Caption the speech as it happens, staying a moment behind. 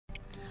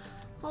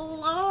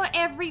Hello,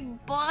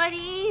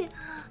 everybody.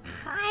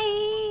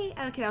 Hi.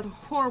 Okay, that was a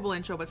horrible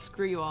intro, but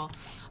screw you all.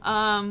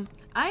 I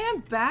am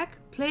back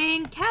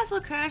playing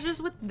Castle Crashers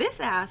with this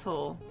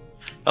asshole.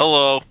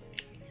 Hello.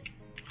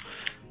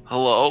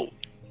 Hello.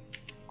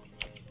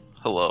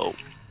 Hello.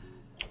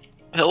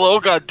 Hello,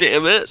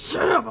 goddammit.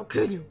 Shut up, I'll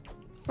kill you.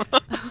 I've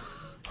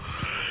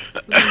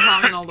been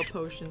hogging all the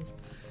potions.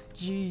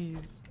 Jeez.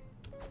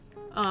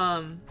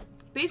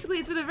 Basically,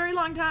 it's been a very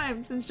long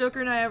time since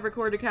Joker and I have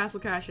recorded Castle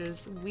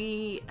Crashers.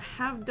 We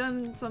have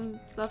done some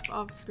stuff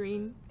off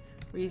screen.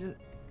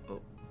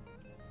 Oh.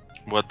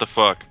 What the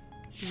fuck?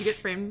 Did you get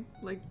framed,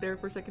 like, there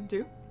for a second,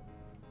 too?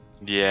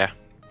 Yeah.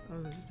 That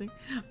was interesting.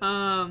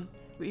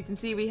 You can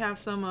see we have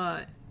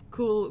some,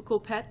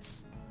 cool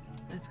pets.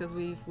 That's because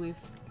we've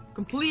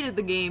completed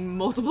the game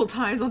multiple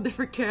times on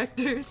different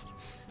characters.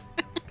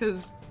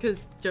 Cause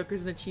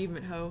Joker's an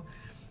achievement hoe.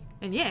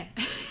 And yeah.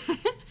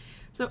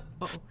 So,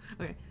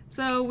 okay.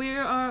 So we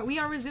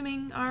are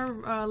resuming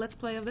our Let's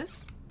Play of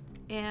this,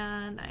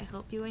 and I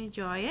hope you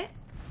enjoy it.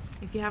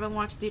 If you haven't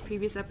watched the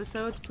previous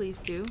episodes, please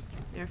do.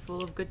 They're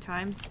full of good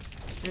times.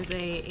 There's a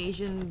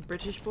Asian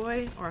British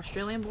boy, or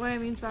Australian boy, I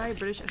mean, sorry,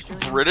 British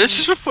Australian.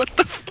 British? What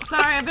the fuck?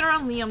 Sorry, I've been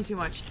around Liam too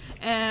much.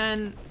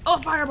 And oh,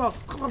 fireball!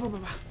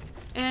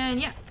 And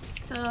yeah,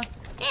 so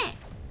yeah.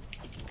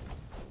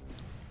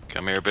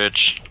 Come here,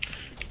 bitch.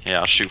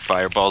 Yeah, I'll shoot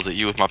fireballs at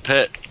you with my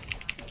pet.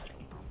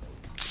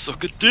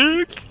 Suck a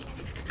dick.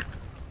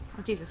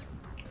 Oh Jesus.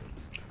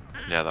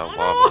 Yeah, that Oh,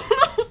 lava.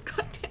 no!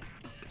 God damn.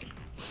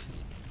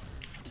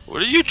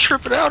 What are you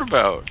tripping out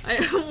about? I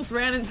almost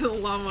ran into the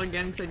lava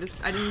again because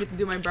I didn't get to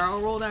do my barrel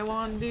roll that I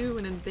wanted to do,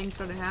 and then things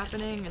started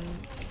happening, and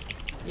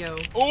yo.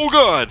 Oh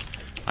god!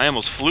 I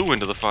almost flew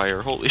into the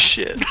fire. Holy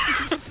shit.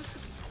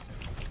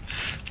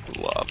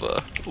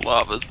 Lava.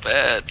 Lava's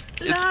bad.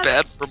 It's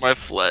bad for my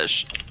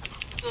flesh.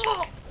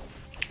 Oh.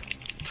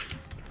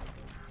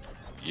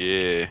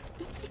 Yeah.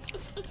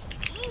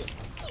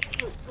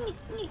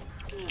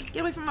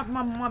 Get away from my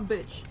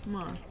bitch. Come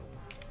on.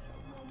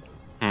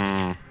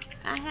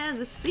 I has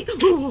a seat.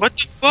 What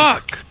the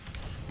fuck?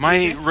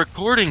 My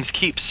recordings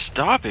keep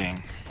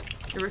stopping.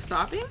 They were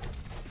stopping?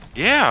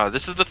 Yeah,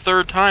 this is the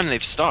third time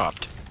they've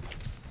stopped.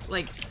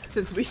 Like,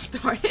 since we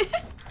started?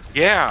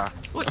 Yeah.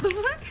 What the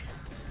fuck?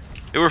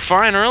 They were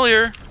fine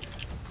earlier.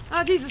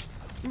 Oh, Jesus.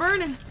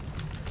 Burning.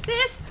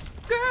 This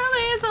girl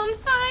is on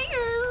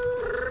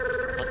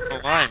fire. That's the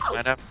line.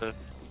 Might have to...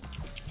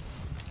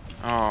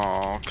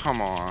 Oh, come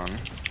on.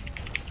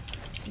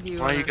 Do you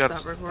Why want you to gotta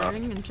stop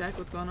recording and check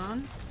what's going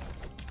on?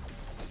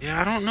 Yeah,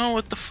 I don't know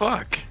what the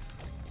fuck.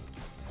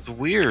 It's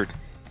weird.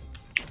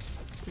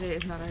 Today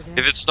is not our day.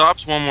 If it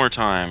stops one more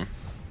time,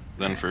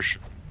 then for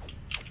sure.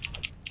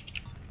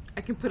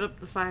 I can put up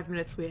the 5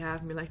 minutes we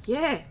have and be like,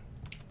 yeah!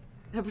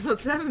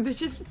 Episode 7,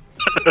 bitches!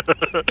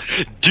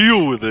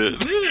 Deal with it!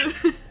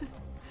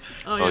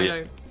 Oh,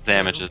 yeah. No.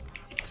 Sandwiches.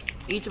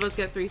 Each of us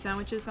get 3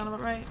 sandwiches, sound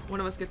about right? One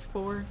of us gets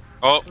 4.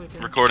 Oh, so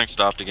recording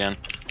stopped again.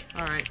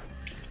 Alright.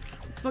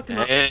 Let's fucking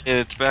Hey,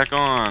 it's back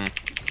on.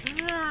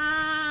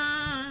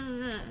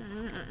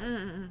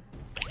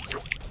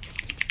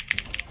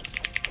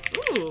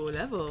 Ooh,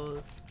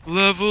 levels.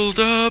 Leveled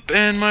up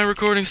and my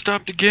recording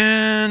stopped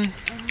again.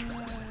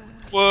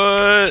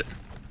 What?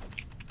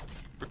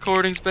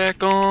 Recording's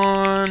back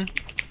on.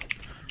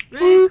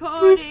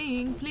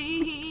 Recording,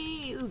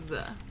 please.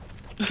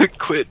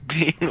 Quit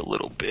being a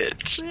little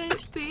bitch.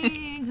 Quit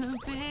being a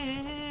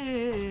bitch.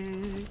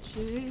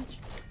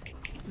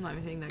 I'm not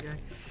even hitting that guy.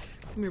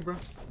 Come here, bro.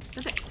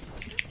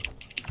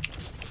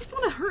 Just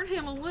want to hurt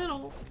him a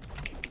little.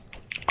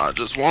 I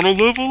just want to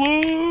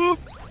level up.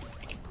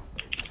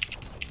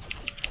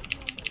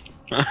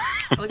 I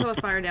like how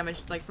the fire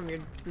damage, like, from your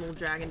little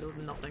dragon does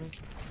nothing.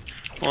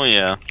 Well,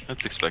 yeah,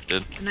 that's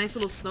expected. A nice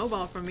little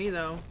snowball from me,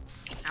 though.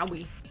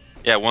 Owie.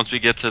 Yeah, once we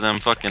get to them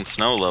fucking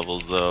snow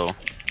levels, though,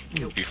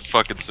 we'll Nope. be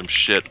fucking some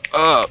shit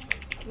up.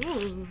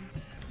 Ooh.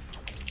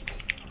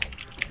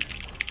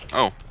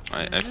 Oh,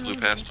 I flew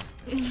past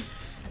him.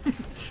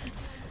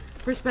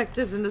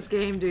 Perspectives in this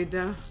game, dude,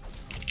 though.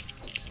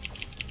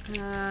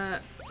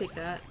 Take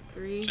that.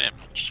 3.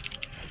 Sandwich.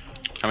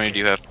 How many do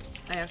you have?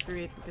 I have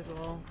 3 as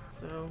well,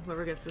 so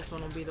whoever gets this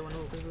one will be the one who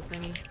opens the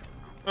thingy.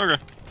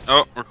 Okay.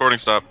 Oh, recording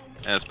stopped.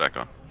 And it's back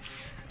on.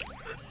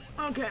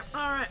 Okay,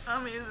 alright,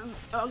 I'm gonna use this.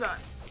 Oh god.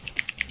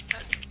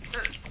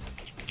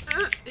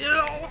 I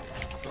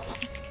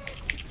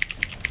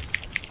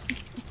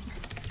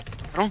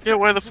don't get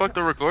why the fuck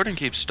the recording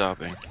keeps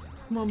stopping.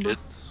 Come on, bro.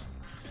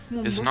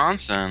 It's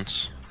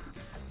nonsense.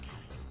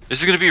 This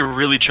is gonna be a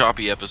really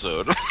choppy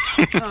episode.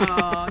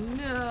 Oh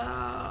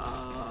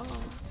no.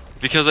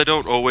 Because I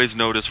don't always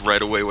notice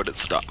right away when it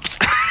stops.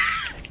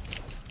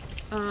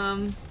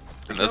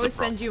 I can always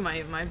send you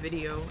my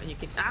video, and you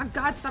can. Ah,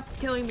 God, stop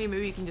killing me.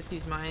 Maybe you can just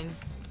use mine,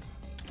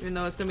 even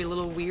though it's gonna be a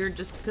little weird,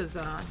 just because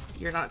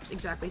you're not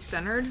exactly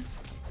centered.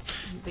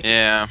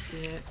 Yeah.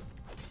 See it.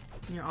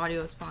 And your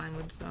audio is fine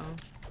with so.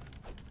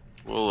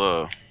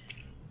 We'll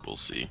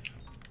see.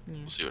 Yeah.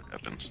 We'll see what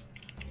happens.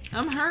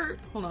 I'm hurt.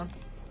 Hold on.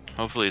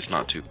 Hopefully it's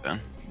not too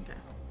bad. Okay.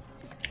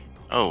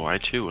 Oh, I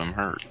too am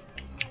hurt.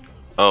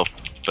 Oh,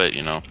 but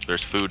you know,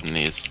 there's food in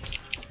these.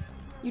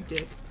 You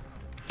dick.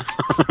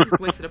 Just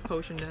wasted a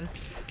potion then.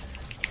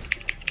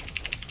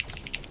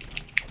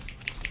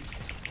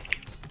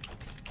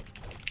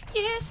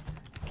 Yes!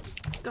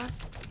 God,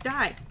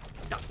 die!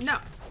 No!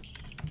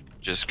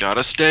 Just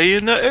gotta stay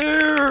in the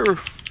air!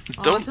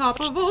 On Don't top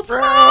of Old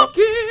grab.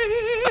 Smoky!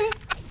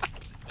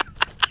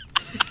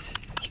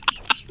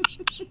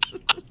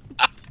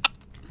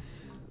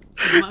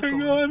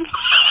 Hang on.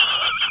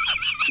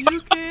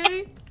 You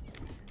okay?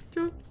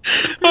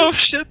 Oh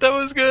shit, that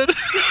was good.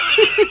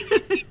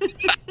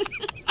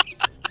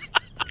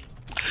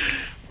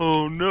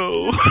 Oh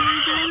no.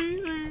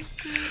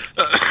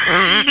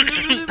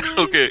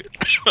 Okay,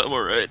 I'm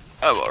alright.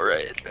 I'm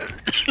alright.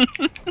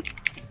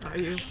 Are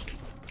you?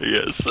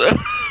 Yes,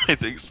 I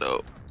think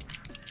so.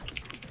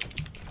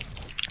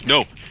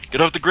 No,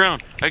 get off the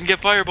ground. I can get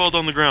fireballed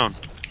on the ground.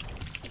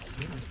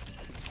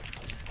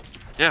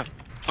 Yeah,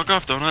 fuck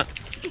off, Donut.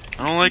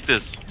 I don't like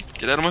this.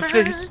 Get out of my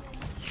face.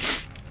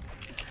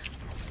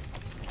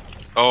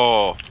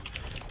 Oh,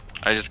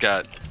 I just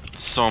got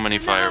so many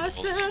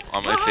fireballs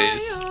on my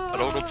face. I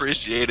don't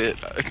appreciate it.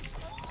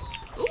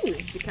 Ooh,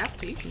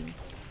 decapitation.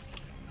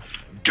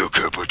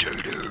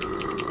 Decapitated.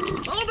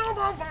 Oh, no,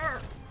 no,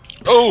 fire!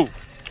 Oh,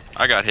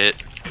 I got hit.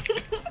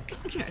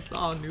 I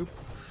saw a noob.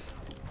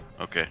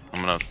 Okay,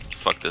 I'm gonna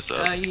fuck this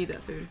up. You need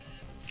that food.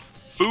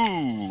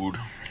 Food.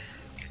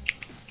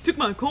 Took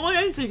my coin.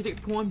 I didn't say you could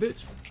take the coin,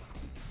 bitch.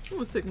 You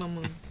want to take my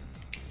money?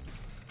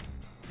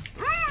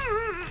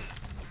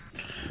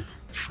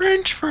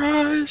 French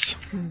fries.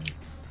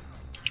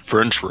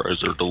 French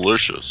fries are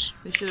delicious.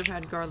 They should have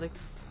had garlic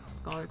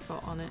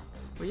salt on it.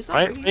 We're just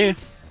Right, not I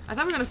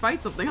thought we were gonna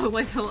fight something. I was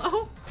like,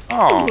 hello?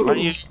 Oh, Ooh.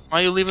 why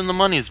are you leaving the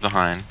monies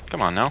behind?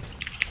 Come on now.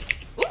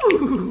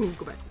 Ooh,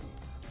 go back.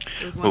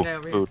 There's one guy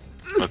over food.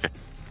 here. Okay.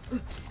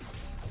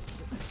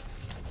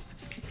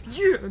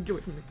 Yeah, get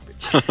away from me,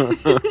 bitch.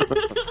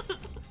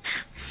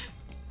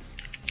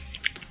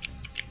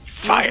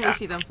 Fire. You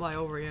see them fly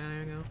over. Yeah,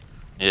 there you go.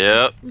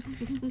 Yep.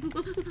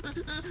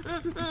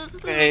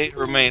 May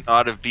or may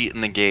not have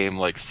beaten the game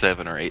like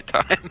 7 or 8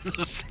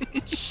 times.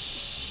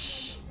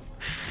 Shh.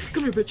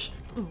 Come here, bitch.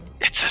 Oh.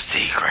 It's a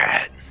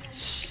secret.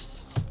 Shh.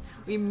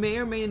 We may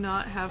or may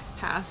not have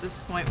passed this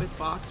point with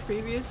Box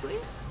previously,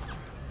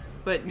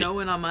 but no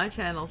one on my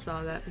channel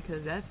saw that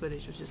because that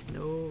footage was just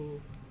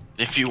no.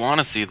 If you want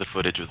to see the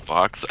footage with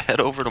Box, head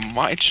over to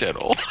my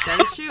channel.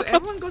 That is true.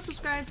 Everyone go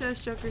subscribe to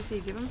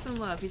SJokerC. Give him some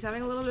love. He's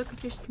having a little bit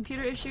of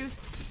computer issues,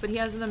 but he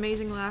has an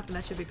amazing laugh, and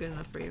that should be good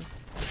enough for you.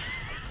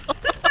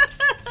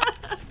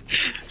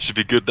 Should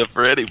be good enough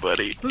for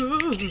anybody.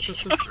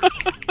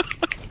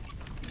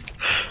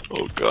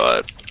 Oh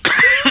god.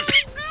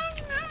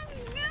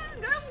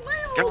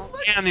 God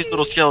damn, these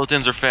little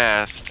skeletons are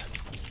fast.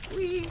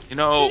 You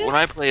know, when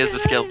I play as a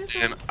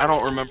skeleton, I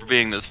don't remember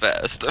being this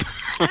fast.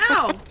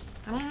 Ow!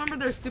 I don't remember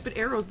their stupid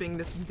arrows being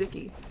this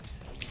dicky.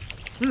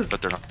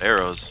 But they're not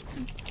arrows.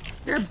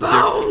 They're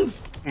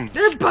bones!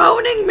 They're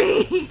boning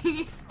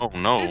me! Oh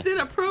no. It's in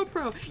a pro.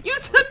 You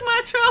took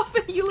my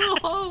trophy, you little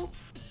hoe!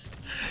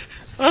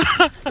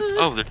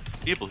 Oh, there's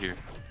people here.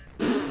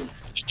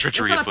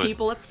 Treachery That's not a afoot.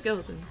 people, that's a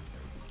skeleton.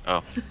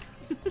 Oh.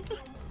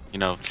 You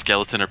know,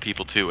 skeleton are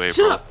people too, April.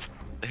 Shut up!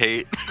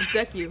 Hate. I'll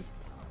deck you.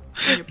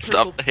 In your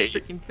Stop purple the hate.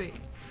 freaking face.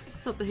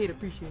 Stop the hate,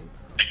 appreciate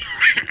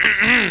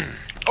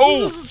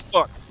Oh,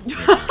 fuck.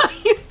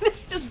 You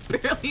just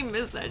barely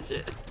missed that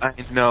shit. I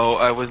know,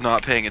 I was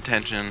not paying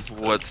attention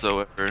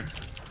whatsoever.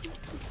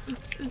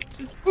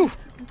 Whew.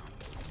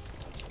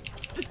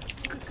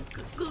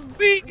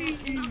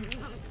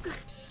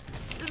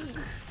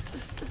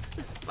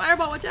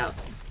 Fireball, watch out!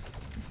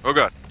 Oh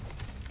god.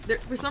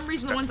 For some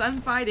reason, the ones I'm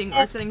fighting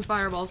are sending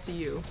fireballs to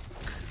you.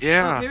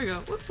 Yeah. Oh, here we go.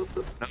 Whoop, whoop,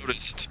 whoop.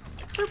 Noticed.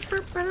 Give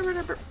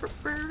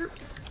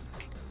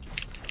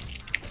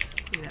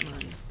me that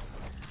money.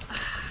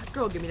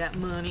 Girl, give me that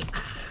money.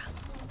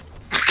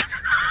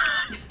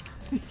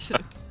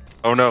 Shut up.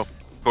 Oh no.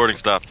 Recording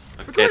stopped.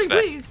 Okay, Recording, it's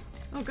back. please!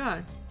 Oh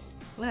god.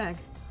 Lag.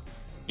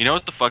 You know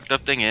what the fucked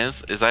up thing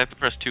is I have to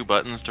press 2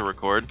 buttons to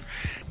record,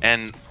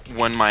 and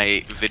when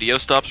my video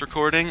stops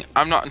recording,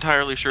 I'm not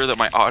entirely sure that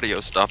my audio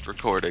stopped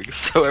recording,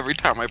 so every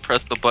time I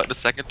press the button a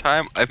second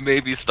time, I may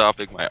be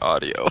stopping my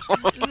audio.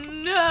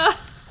 No!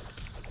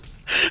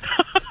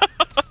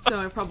 So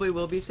I probably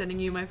will be sending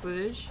you my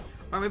footage,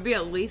 or maybe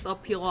at least I'll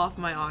peel off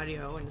my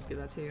audio and just give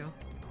that to you.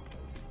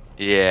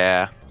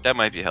 Yeah, that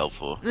might be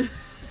helpful.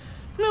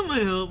 That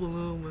might help a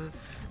little bit.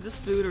 Is this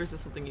food or is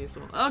this something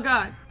useful? Oh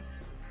god!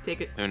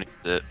 Take it. Who needs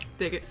it?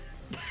 Take it.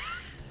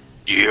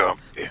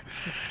 Yummy.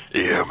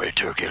 Yummy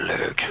turkey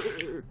leg.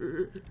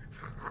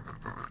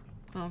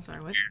 Oh, I'm sorry,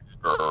 what?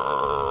 Oh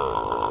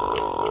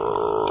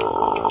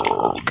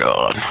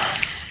god.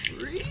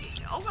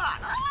 Oh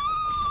god! Ah!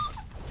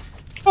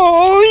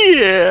 Oh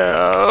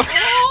yeah.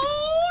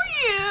 Oh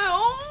yeah!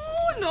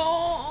 Oh no!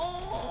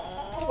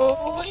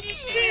 Oh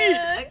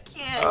Yeah,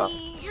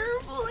 Kenny, you're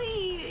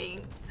bleeding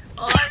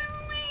on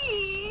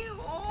me!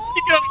 Oh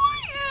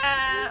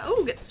yeah!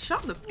 Oh, get shot.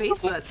 shot in the face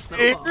for that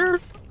snowball.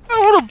 I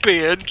want a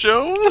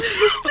banjo.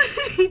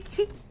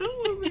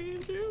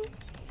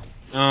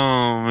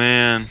 Oh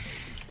man.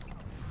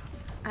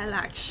 I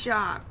like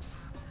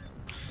sharks.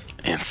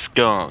 And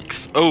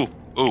skunks. Oh.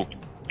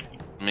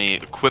 Let me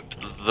equip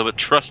the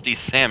trusty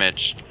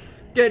sandwich.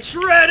 Get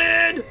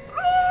shredded!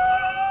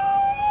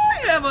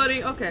 Oh, yeah,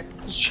 buddy. Okay.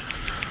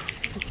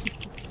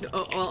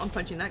 Oh, well, I'm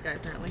punching that guy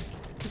apparently.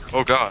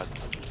 Oh god.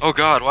 Oh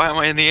god, why am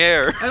I in the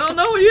air? I don't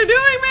know what you're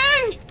doing,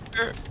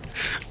 man!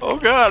 Oh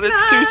god, it's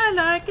Fly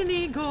like an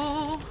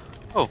eagle.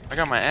 Oh, I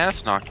got my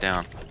ass knocked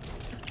down.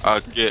 I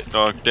get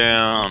knocked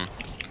down.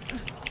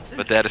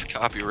 But that is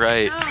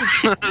copyright.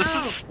 No,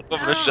 I'm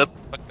gonna shut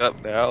the fuck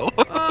up now.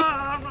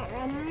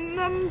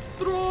 I'm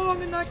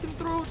strong and I can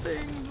throw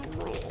things.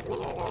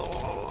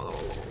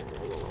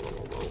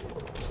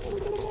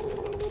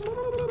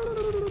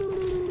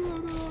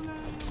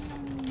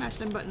 Mash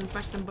them buttons,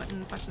 mash them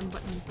buttons, mash them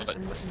buttons,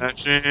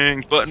 mash them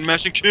buttons. Button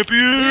mashing champion!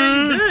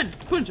 Yeah, he's dead!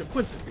 Punch him,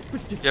 punch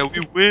him. Yeah,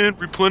 we win.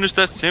 Replenish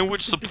that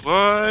sandwich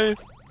supply.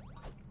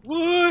 What?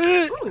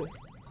 Ooh,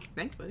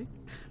 thanks, buddy.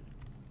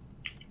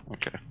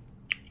 Okay.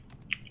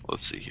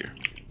 Let's see here.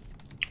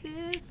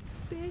 This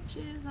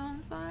bitch is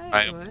on fire.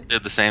 I almost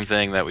did the same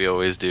thing that we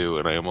always do,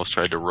 and I almost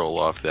tried to roll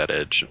off that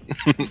edge.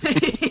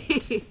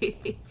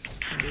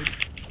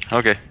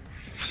 Okay.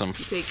 Some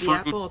You take the fruit.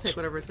 apple, I'll take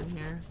whatever's in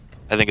here.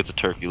 I think it's a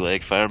turkey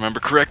leg, if I remember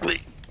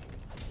correctly.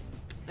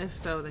 If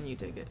so, then you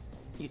take it.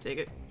 You take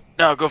it.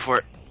 No, go for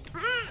it.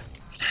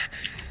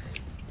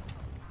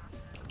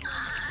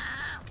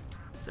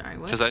 Sorry,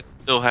 what? Because I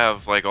still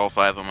have, like, all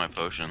 5 of my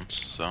potions,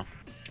 so...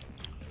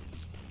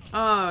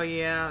 Oh,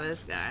 yeah,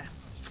 this guy.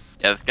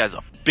 Yeah, this guy's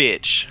a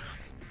bitch.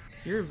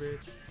 You're a bitch.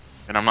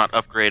 And I'm not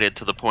upgraded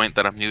to the point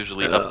that I'm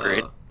usually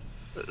upgraded.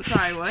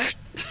 Sorry, what?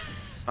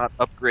 Not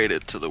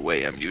upgraded to the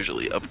way I'm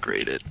usually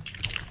upgraded.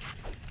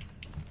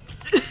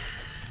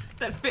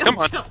 That Come failed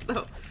on. jump,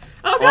 though.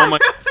 Oh, God! my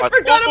I God.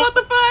 forgot about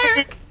the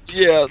fire!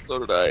 Yeah, so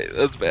did I.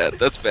 That's bad.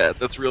 That's bad.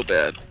 That's real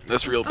bad.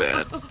 That's real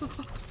bad.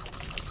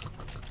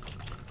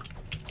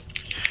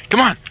 Come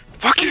on!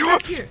 Fuck Come you back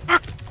up! here.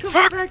 Fuck! Come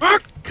Fuck! back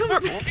Fuck! here. Come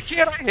Fuck! back. Why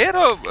can't I hit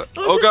him?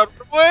 Oh shit. god,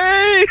 run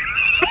away!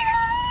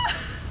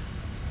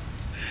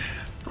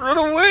 Run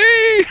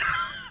away!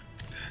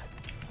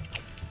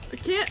 I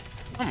can't.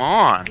 Come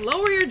on.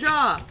 Lower your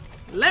jaw.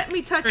 Let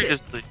me touch it.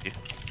 Seriously.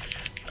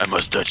 I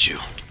must touch you.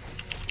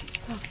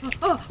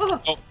 Oh. Oh.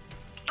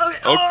 Okay.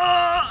 Oh.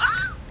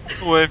 Ah.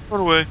 Run away,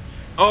 run away.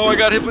 Oh, I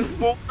got hit by the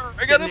boulder.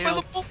 I got hit by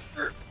the Nailed.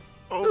 boulder.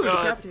 Oh Ooh,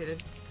 god.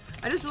 decapitated.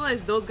 I just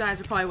realized those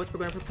guys are probably what's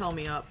going to propel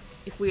me up.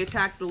 If we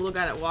attack the little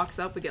guy that walks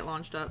up, we get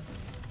launched up.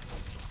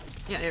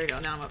 Yeah, there we go.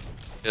 Now I'm up.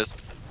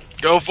 Just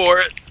go for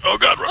it. Oh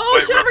god, run Oh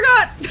away, shit! run.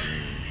 I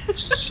forgot.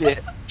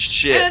 Shit,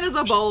 shit. And there's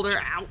a boulder.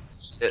 Ow.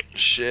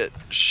 Shit,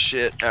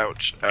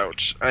 ouch,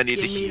 ouch. I need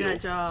Give to me heal.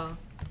 that jaw.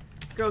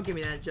 Girl, give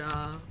me that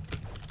jaw.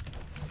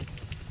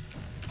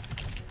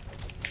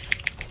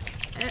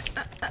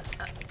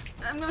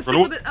 I'm gonna stick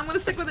with it. I'm gonna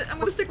stick with it. I'm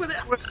gonna stick with it.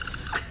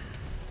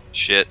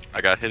 Shit,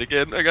 I got hit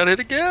again. I got hit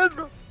again.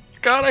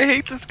 God, I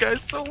hate this guy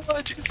so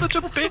much. He's such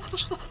a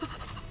bitch.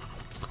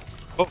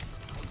 Oh,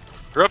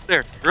 you're up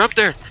there. You're up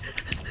there.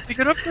 You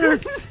get up there.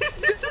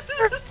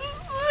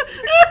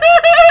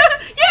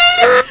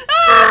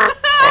 Yeah!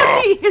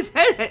 Gee, his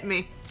head hit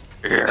me.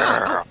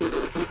 Yeah.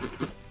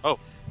 Oh,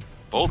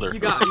 boulder. You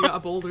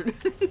got bouldered.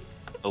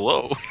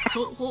 Hello.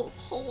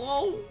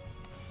 Hello.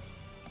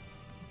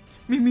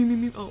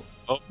 Me. Oh.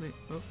 Oh. Wait,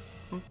 oh.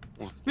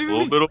 A Me.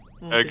 little bit of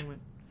Oh, lag. damn it.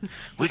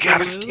 We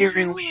got a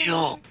steering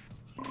wheel.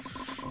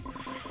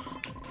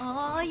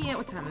 Oh yeah,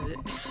 what time is it?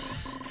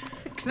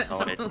 'Cause I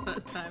Oh, don't know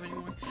that time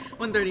anymore.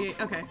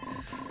 1:38. Okay.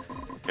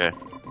 Okay.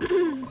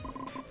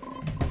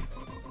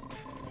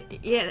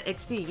 Yeah,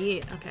 XP.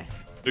 Yeah. Okay.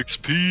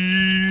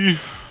 XP.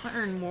 I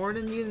earned more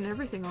than you and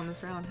everything on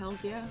this round.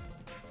 Hells yeah.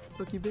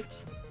 Fuck you, bitch.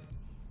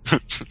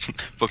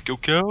 Fuck your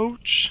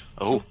couch.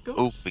 Oh, Couch.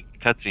 oh,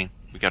 cutscene.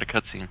 We got a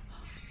cutscene.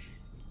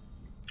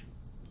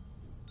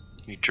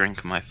 You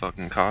drink my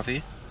fucking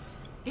coffee?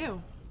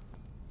 Ew.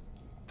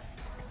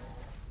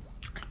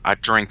 I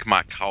drink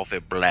my coffee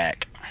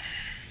black.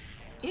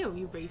 Ew,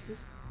 you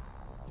racist.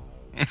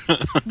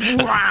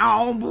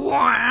 Wow,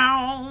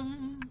 wow.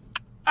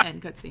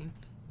 End cutscene.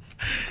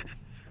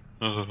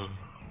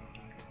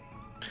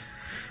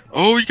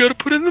 Oh, you gotta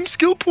put in them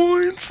skill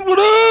points. What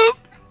up?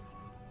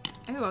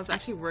 I was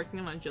actually working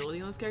on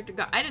agility on this character.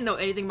 God, I didn't know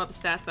anything about the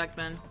stats back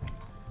then.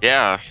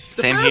 Yeah,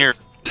 same here.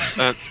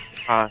 Defense!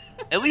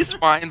 At least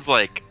mine's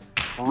like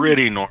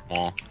pretty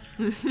normal.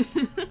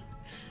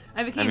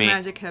 I became I mean-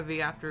 magic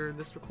heavy after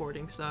this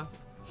recording stuff.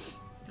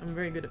 I'm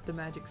very good at the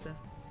magic stuff.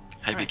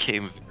 I Alright.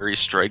 became very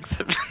strength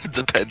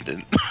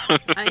dependent.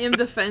 I am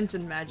defense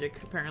and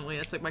magic, apparently.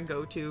 That's like my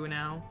go-to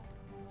now.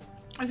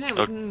 Okay, we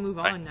Okay, can move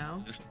on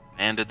now.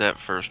 Ended that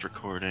first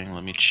recording.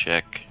 Let me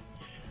check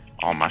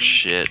all my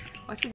shit. Watch me